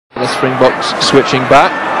The Springboks switching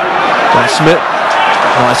back. John Smith,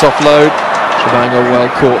 nice offload. Trevanga well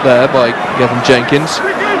caught there by Gavin Jenkins.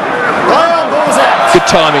 Good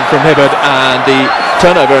timing from Hibbard, and the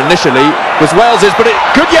turnover initially was Wales's, but it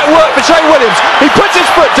could yet work for Shane Williams. He puts his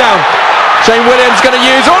foot down. Shane Williams going to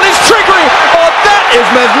use all his trickery. Oh, that is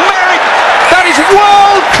mesmeric. That is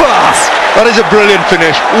world class. That is a brilliant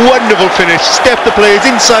finish. Wonderful finish. Step the players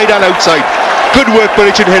inside and outside. Good work by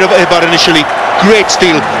Richard Hibbard initially. Great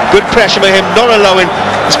steal. Good pressure by him, not allowing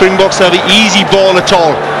the Springboks to have an easy ball at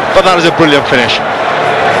all. But that is a brilliant finish.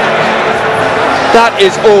 That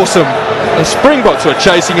is awesome. The Springboks were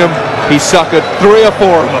chasing him. He suckered 3 or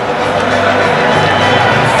 4 of them.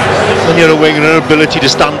 When you're a winger and an ability to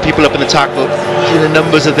stand people up in the tackle, the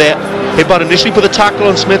numbers are there. Hibbard initially put the tackle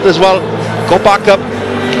on Smith as well. Got back up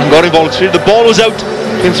and got involved. The ball was out.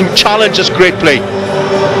 Gave some challenge. Just great play.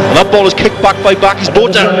 And that ball was kicked back by Backy's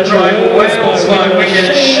Bota. And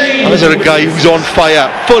there's a guy who's on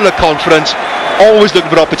fire, full of confidence, always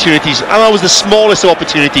looking for opportunities, and that was the smallest of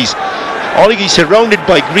opportunities. He's surrounded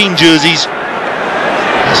by green jerseys.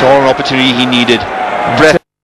 That's all an opportunity he needed.